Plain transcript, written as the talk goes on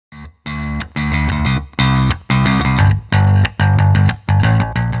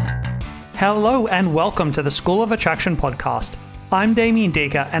Hello and welcome to the School of Attraction podcast. I'm Damien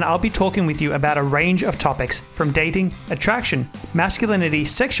Deeker and I'll be talking with you about a range of topics from dating, attraction, masculinity,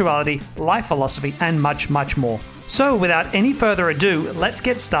 sexuality, life philosophy, and much, much more. So without any further ado, let's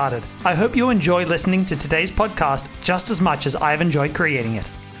get started. I hope you enjoy listening to today's podcast just as much as I've enjoyed creating it.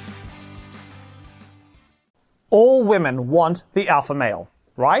 All women want the alpha male,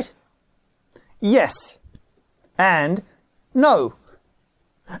 right? Yes. And no.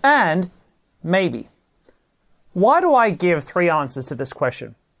 And maybe. Why do I give three answers to this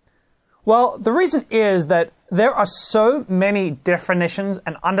question? Well, the reason is that there are so many definitions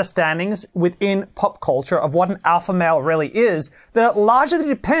and understandings within pop culture of what an alpha male really is that it largely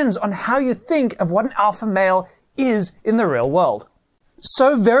depends on how you think of what an alpha male is in the real world.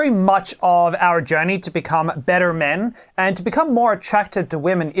 So very much of our journey to become better men and to become more attractive to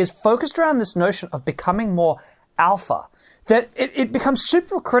women is focused around this notion of becoming more alpha. That it becomes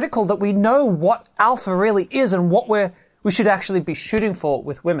super critical that we know what alpha really is and what we should actually be shooting for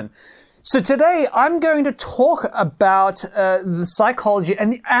with women. So today I'm going to talk about the psychology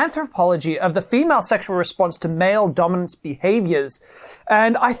and the anthropology of the female sexual response to male dominance behaviors.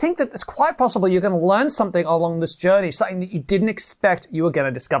 And I think that it's quite possible you're going to learn something along this journey, something that you didn't expect you were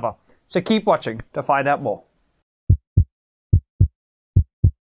going to discover. So keep watching to find out more.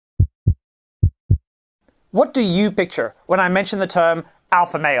 What do you picture when I mention the term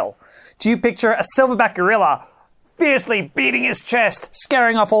alpha male? Do you picture a silverback gorilla fiercely beating his chest,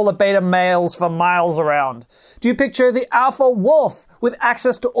 scaring off all the beta males for miles around? Do you picture the alpha wolf with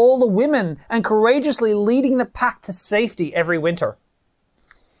access to all the women and courageously leading the pack to safety every winter?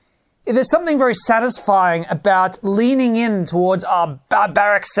 There's something very satisfying about leaning in towards our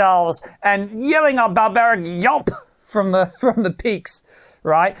barbaric selves and yelling our barbaric yelp from the peaks.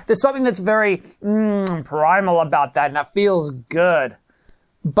 Right? There's something that's very primal about that, and that feels good.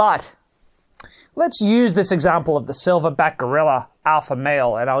 But let's use this example of the silverback gorilla alpha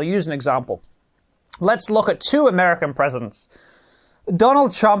male, and I'll use an example. Let's look at two American presidents,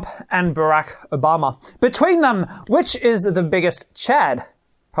 Donald Trump and Barack Obama. Between them, which is the biggest Chad?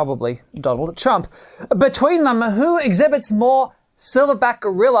 Probably Donald Trump. Between them, who exhibits more silverback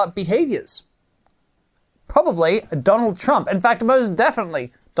gorilla behaviors? Probably Donald Trump. In fact, most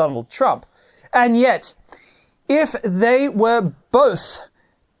definitely Donald Trump. And yet, if they were both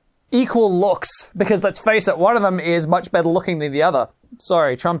equal looks, because let's face it, one of them is much better looking than the other.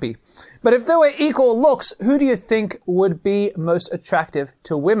 Sorry, Trumpy. But if they were equal looks, who do you think would be most attractive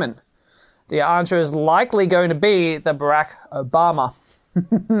to women? The answer is likely going to be the Barack Obama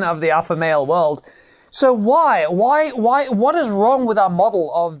of the alpha male world. So why? What is wrong with our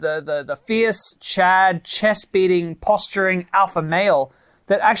model of the fierce, Chad, chest-beating, posturing alpha male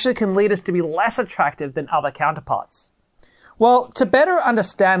that actually can lead us to be less attractive than other counterparts? Well, to better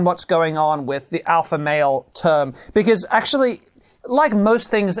understand what's going on with the alpha male term, because actually, like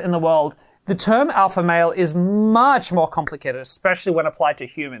most things in the world, the term alpha male is much more complicated, especially when applied to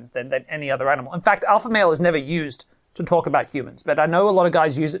humans than any other animal. In fact, alpha male is never used to talk about humans, but I know a lot of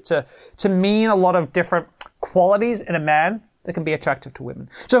guys use it to mean a lot of different qualities in a man that can be attractive to women.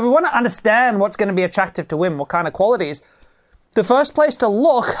 So if we want to understand what's going to be attractive to women, what kind of qualities, the first place to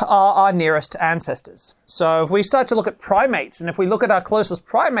look are our nearest ancestors. So if we start to look at primates, and if we look at our closest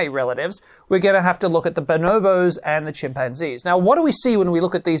primate relatives, we're going to have to look at the bonobos and the chimpanzees. Now, what do we see when we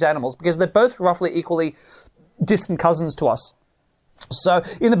look at these animals? Because they're both roughly equally distant cousins to us. So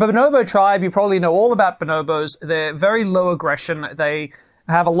in the bonobo tribe, you probably know all about bonobos. They're very low aggression. They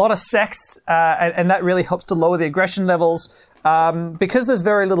have a lot of sex, and that really helps to lower the aggression levels. Because there's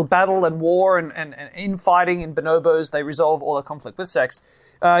very little battle and war and infighting in bonobos, they resolve all the conflict with sex.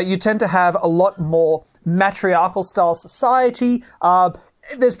 You tend to have a lot more matriarchal style society.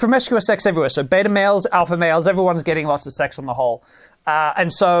 There's promiscuous sex everywhere. So beta males, alpha males, everyone's getting lots of sex on the whole.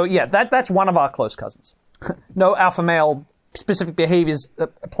 And so, yeah, that's one of our close cousins. No alpha male specific behaviors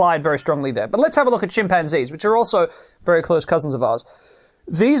applied very strongly there. But let's have a look at chimpanzees, which are also very close cousins of ours.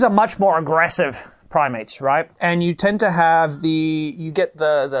 These are much more aggressive primates, right? And you tend to have you get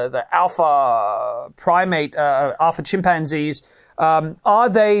the alpha primate, alpha chimpanzees. Are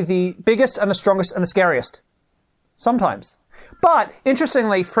they the biggest and the strongest and the scariest? Sometimes. But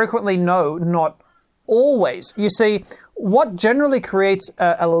interestingly, frequently, no, not always. You see, what generally creates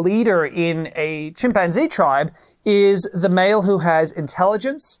a leader in a chimpanzee tribe is the male who has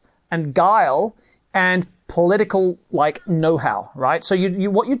intelligence and guile and political know-how, right? So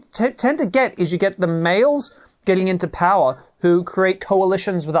what you tend to get is you get the males getting into power who create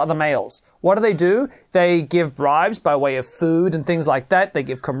coalitions with other males. What do? They give bribes by way of food and things like that. They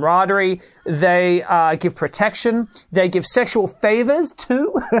give camaraderie. They give protection. They give sexual favors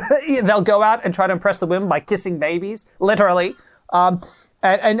too. They'll go out and try to impress the women by kissing babies, literally.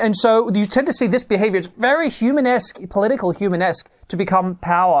 And so you tend to see this behavior. It's very humanesque, political humanesque, to become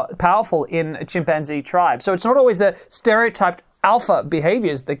powerful in a chimpanzee tribe. So it's not always the stereotyped alpha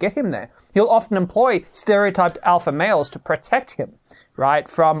behaviors that get him there. He'll often employ stereotyped alpha males to protect him, right,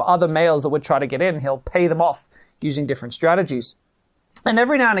 from other males that would try to get in. He'll pay them off using different strategies. And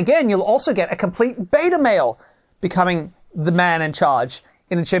every now and again, you'll also get a complete beta male becoming the man in charge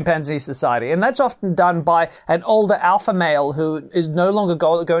in a chimpanzee society. And that's often done by an older alpha male who is no longer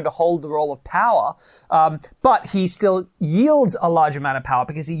going to hold the role of power, but he still yields a large amount of power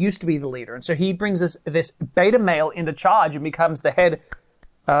because he used to be the leader. And so he brings this beta male into charge and becomes the head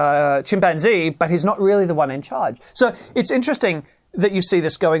chimpanzee, but he's not really the one in charge. So it's interesting that you see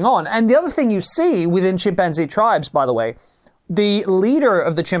this going on. And the other thing you see within chimpanzee tribes, by the way, the leader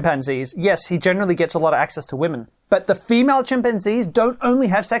of the chimpanzees, yes, he generally gets a lot of access to women, but the female chimpanzees don't only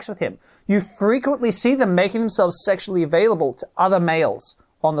have sex with him. You frequently see them making themselves sexually available to other males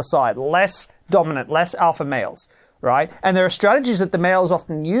on the side, less dominant, less alpha males, right? And there are strategies that the males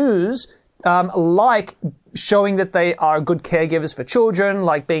often use, like showing that they are good caregivers for children,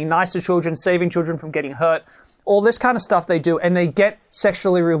 like being nice to children, saving children from getting hurt, all this kind of stuff they do, and they get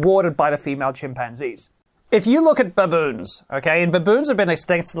sexually rewarded by the female chimpanzees. If you look at baboons, okay, and baboons have been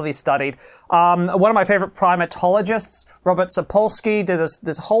extensively studied. One of my favorite primatologists, Robert Sapolsky, did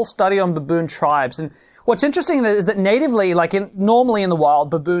this whole study on baboon tribes. And what's interesting is that natively, normally in the wild,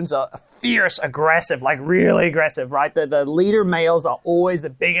 baboons are fierce, aggressive, like really aggressive, right? The leader males are always the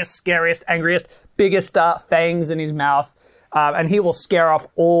biggest, scariest, angriest, biggest fangs in his mouth. And he will scare off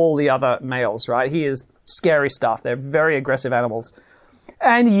all the other males, right? He is scary stuff. They're very aggressive animals.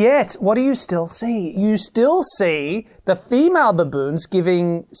 And yet, what do you still see? You still see the female baboons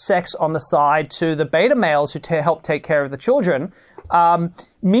giving sex on the side to the beta males who help take care of the children.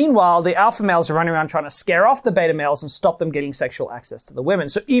 Meanwhile, the alpha males are running around trying to scare off the beta males and stop them getting sexual access to the women.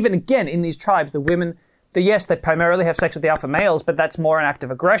 So even again, in these tribes, the women, yes, they primarily have sex with the alpha males, but that's more an act of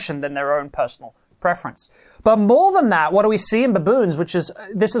aggression than their own personal preference. But more than that, what do we see in baboons,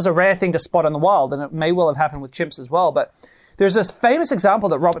 this is a rare thing to spot in the wild, and it may well have happened with chimps as well, but there's this famous example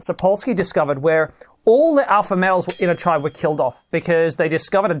that Robert Sapolsky discovered where all the alpha males in a tribe were killed off because they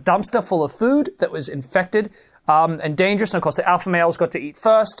discovered a dumpster full of food that was infected and dangerous. And of course, the alpha males got to eat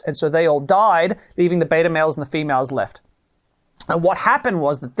first, and so they all died, leaving the beta males and the females left. And what happened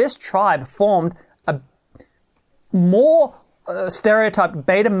was that this tribe formed a more stereotyped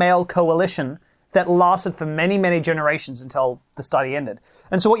beta male coalition that lasted for many, many generations until the study ended.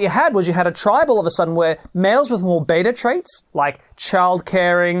 And so what you had a tribe all of a sudden where males with more beta traits, like child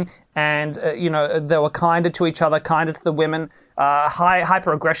caring and, they were kinder to each other, kinder to the women.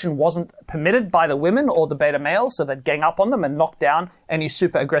 Hyper-aggression wasn't permitted by the women or the beta males, so they'd gang up on them and knock down any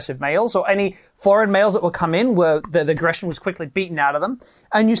super aggressive males or any foreign males that would come in where the aggression was quickly beaten out of them.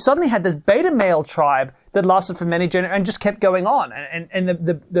 And you suddenly had this beta male tribe that lasted for many generations and just kept going on. And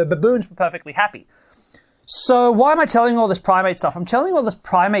the baboons were perfectly happy. So why am I telling you all this primate stuff? I'm telling you all this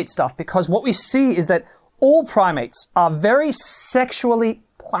primate stuff because what we see is that all primates are very sexually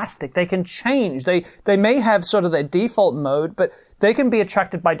plastic. They can change. They may have sort of their default mode, but they can be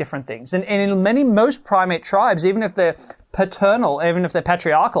attracted by different things. And in most primate tribes, even if they're paternal, even if they're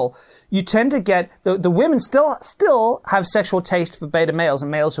patriarchal, you tend to get the women still have sexual taste for beta males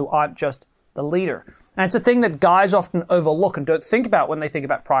and males who aren't just the leader. And it's a thing that guys often overlook and don't think about when they think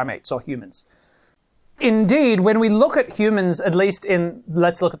about primates or humans. Indeed, when we look at humans, at least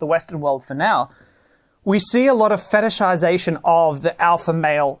let's look at the Western world for now, we see a lot of fetishization of the alpha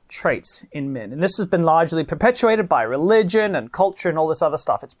male traits in men. And this has been largely perpetuated by religion and culture and all this other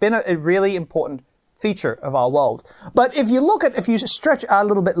stuff. It's been a really important feature of our world. But if you stretch out a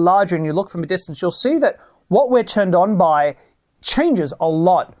little bit larger and you look from a distance, you'll see that what we're turned on by changes a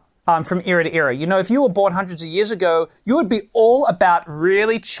lot from era to era. If you were born hundreds of years ago, you would be all about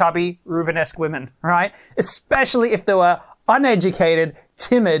really chubby, Rubenesque women, right? Especially if they were uneducated,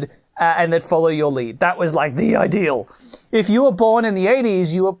 timid, and that follow your lead. That was like the ideal. If you were born in the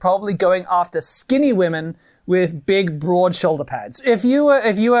 80s, you were probably going after skinny women with big, broad shoulder pads. If you grew up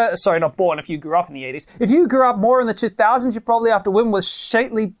in the 80s. If you grew up more in the 2000s, you're probably after women with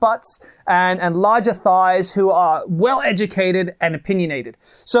shapely butts and larger thighs who are well-educated and opinionated.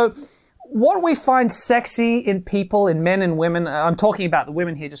 So what we find sexy in people, in men and women, I'm talking about the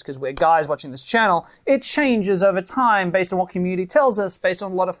women here just because we're guys watching this channel, it changes over time based on what community tells us, based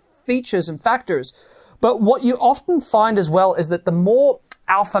on a lot of features and factors. But what you often find as well is that the more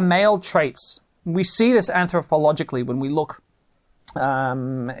alpha male traits, we see this anthropologically when we look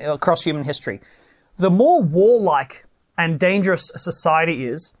across human history, the more warlike and dangerous a society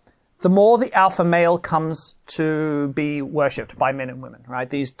is, the more the alpha male comes to be worshipped by men and women, right?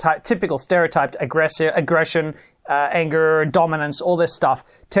 These typical stereotyped aggression, anger, dominance, all this stuff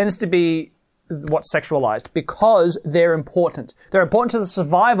tends to be what's sexualized because they're important. They're important to the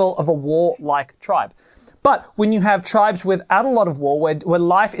survival of a war-like tribe. But when you have tribes without a lot of war, where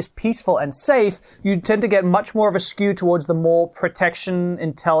life is peaceful and safe, you tend to get much more of a skew towards the more protection,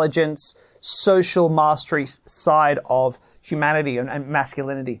 intelligence, social mastery side of humanity and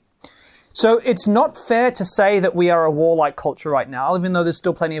masculinity. So it's not fair to say that we are a warlike culture right now, even though there's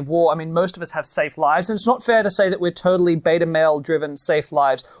still plenty of war. I mean, most of us have safe lives, and it's not fair to say that we're totally beta male-driven safe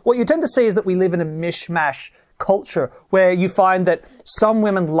lives. What you tend to see is that we live in a mishmash culture where you find that some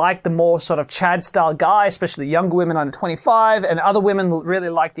women like the more sort of Chad-style guy, especially younger women under 25, and other women really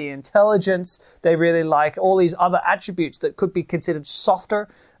like the intelligence. They really like all these other attributes that could be considered softer.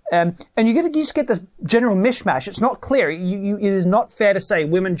 And you just get this general mishmash. It's not clear. It is not fair to say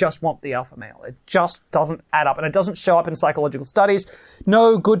women just want the alpha male. It just doesn't add up, and it doesn't show up in psychological studies.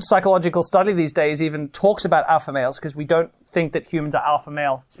 No good psychological study these days even talks about alpha males because we don't think that humans are alpha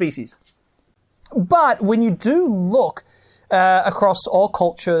male species. But when you do look across all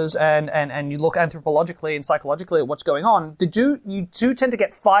cultures and you look anthropologically and psychologically at what's going on, you do tend to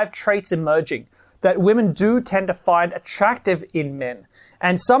get 5 traits emerging that women do tend to find attractive in men.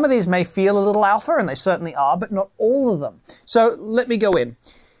 And some of these may feel a little alpha, and they certainly are, but not all of them. So let me go in.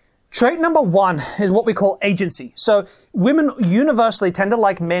 Trait number 1 is what we call agency. So women universally tend to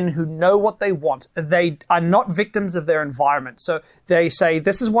like men who know what they want. They are not victims of their environment. So they say,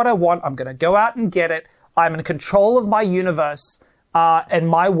 this is what I want. I'm going to go out and get it. I'm in control of my universe and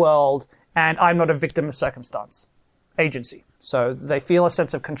my world, and I'm not a victim of circumstance. Agency. So they feel a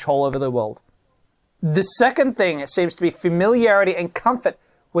sense of control over the world. The second thing seems to be familiarity and comfort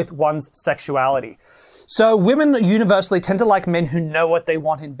with one's sexuality. So women universally tend to like men who know what they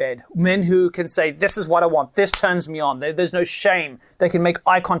want in bed. Men who can say, this is what I want. This turns me on. There's no shame. They can make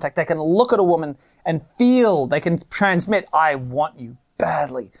eye contact. They can look at a woman and feel. They can transmit, I want you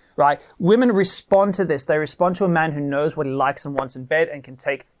badly, right? Women respond to this. They respond to a man who knows what he likes and wants in bed and can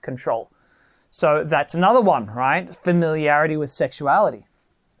take control. So that's another one, right? Familiarity with sexuality.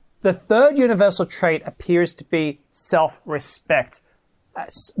 The third universal trait appears to be self-respect.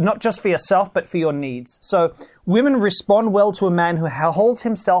 Not just for yourself, but for your needs. So women respond well to a man who holds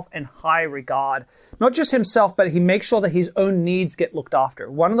himself in high regard. Not just himself, but he makes sure that his own needs get looked after.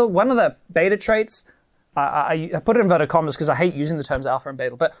 One of the beta traits, I put it in inverted commas because I hate using the terms alpha and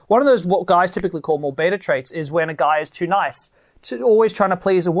beta, but one of those what guys typically call more beta traits is when a guy is too nice, always trying to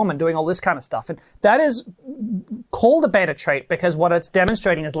please a woman, doing all this kind of stuff. And that is called a beta trait because what it's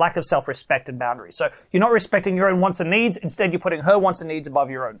demonstrating is lack of self-respect and boundaries. So you're not respecting your own wants and needs. Instead, you're putting her wants and needs above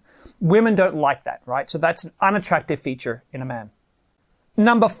your own. Women don't like that, right? So that's an unattractive feature in a man.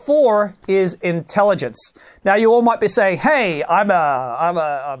 Number 4 is intelligence. Now you all might be saying, hey, I'm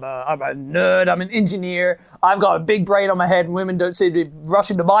a nerd. I'm an engineer. I've got a big brain on my head and women don't seem to be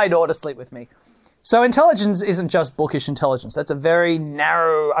rushing to my door to sleep with me. So intelligence isn't just bookish intelligence. That's a very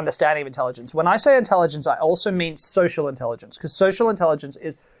narrow understanding of intelligence. When I say intelligence, I also mean social intelligence, because social intelligence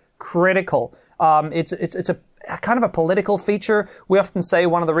is critical. It's a kind of a political feature. We often say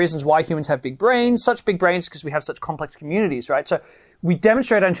one of the reasons why humans have big brains, such big brains, because we have such complex communities, right? So we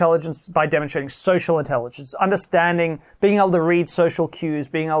demonstrate intelligence by demonstrating social intelligence, understanding, being able to read social cues,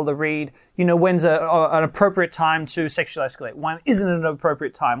 being able to read, when's an appropriate time to sexually escalate, when isn't it an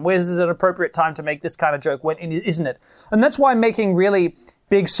appropriate time, where's an appropriate time to make this kind of joke, when isn't it? And that's why making really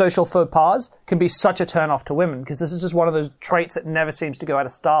big social faux pas can be such a turn-off to women, because this is just one of those traits that never seems to go out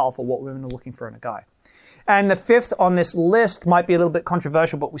of style for what women are looking for in a guy. And the 5th on this list might be a little bit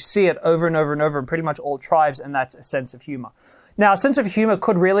controversial, but we see it over and over and over in pretty much all tribes, and that's a sense of humor. Now, a sense of humor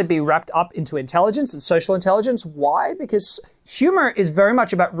could really be wrapped up into intelligence and social intelligence. Why? Because humor is very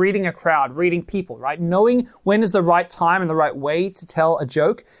much about reading a crowd, reading people, right? Knowing when is the right time and the right way to tell a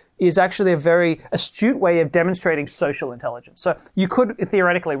joke is actually a very astute way of demonstrating social intelligence. So you could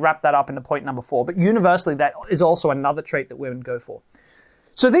theoretically wrap that up into point number 4, but universally that is also another trait that women go for.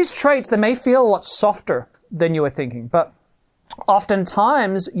 So these traits, they may feel a lot softer than you were thinking, but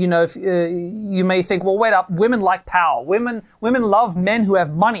oftentimes, you may think, well, wait up, women like power. Women love men who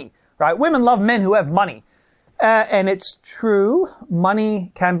have money, right? Women love men who have money. And it's true,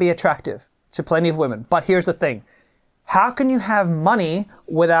 money can be attractive to plenty of women. But here's the thing. How can you have money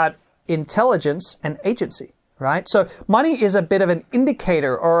without intelligence and agency, right? So money is a bit of an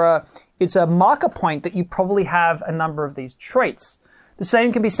indicator or it's a marker point that you probably have a number of these traits. The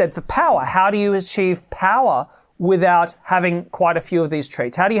same can be said for power. How do you achieve power without having quite a few of these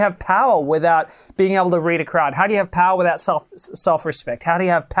traits? How do you have power without being able to read a crowd? How do you have power without self-respect? How do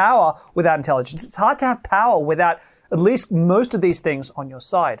you have power without intelligence? It's hard to have power without at least most of these things on your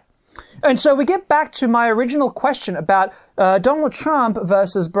side. And so we get back to my original question about Donald Trump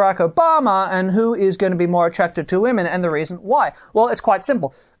versus Barack Obama and who is going to be more attractive to women and the reason why. Well, it's quite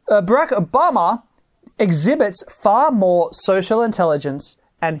simple. Barack Obama exhibits far more social intelligence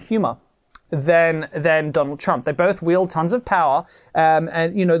and humor than Donald Trump. They both wield tons of power, and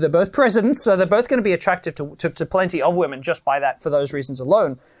they're both presidents, so they're both going to be attractive to plenty of women just by that, for those reasons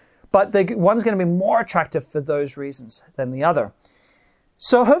alone. But one's going to be more attractive for those reasons than the other.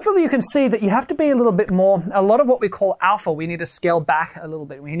 So hopefully you can see that you have to be a little bit more, a lot of what we call alpha, we need to scale back a little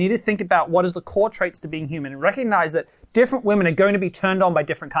bit. We need to think about what is the core traits to being human and recognize that different women are going to be turned on by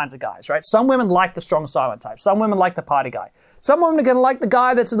different kinds of guys, right? Some women like the strong silent type. Some women like the party guy. Some women are going to like the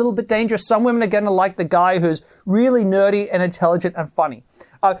guy that's a little bit dangerous. Some women are going to like the guy who's really nerdy and intelligent and funny.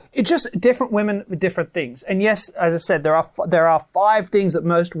 It's just different women with different things. And yes, as I said, there are 5 things that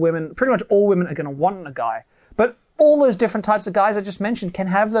most women, pretty much all women, are going to want in a guy. But all those different types of guys I just mentioned can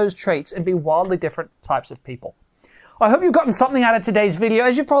have those traits and be wildly different types of people. I hope you've gotten something out of today's video.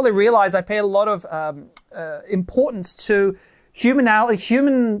 As you probably realize, I pay a lot of importance to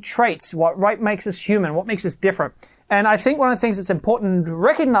human traits, what makes us human, what makes us different. And I think one of the things that's important to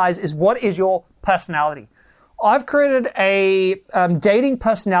recognize is what is your personality. I've created a dating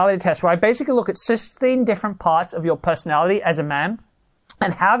personality test where I basically look at 16 different parts of your personality as a man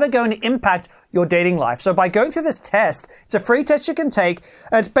and how they're going to impact your dating life. So by going through this test, it's a free test you can take,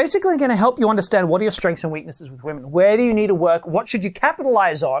 and it's basically going to help you understand what are your strengths and weaknesses with women. Where do you need to work? What should you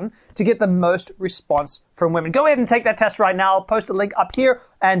capitalize on to get the most response from women? Go ahead and take that test right now. I'll post a link up here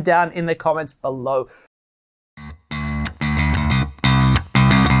and down in the comments below.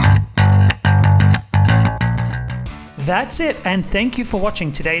 That's it, and thank you for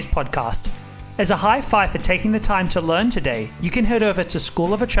watching today's podcast. As a high five for taking the time to learn today, you can head over to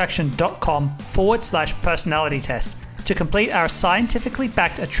schoolofattraction.com/personality test to complete our scientifically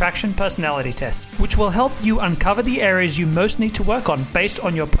backed attraction personality test, which will help you uncover the areas you most need to work on based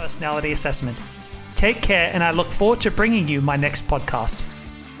on your personality assessment. Take care, and I look forward to bringing you my next podcast.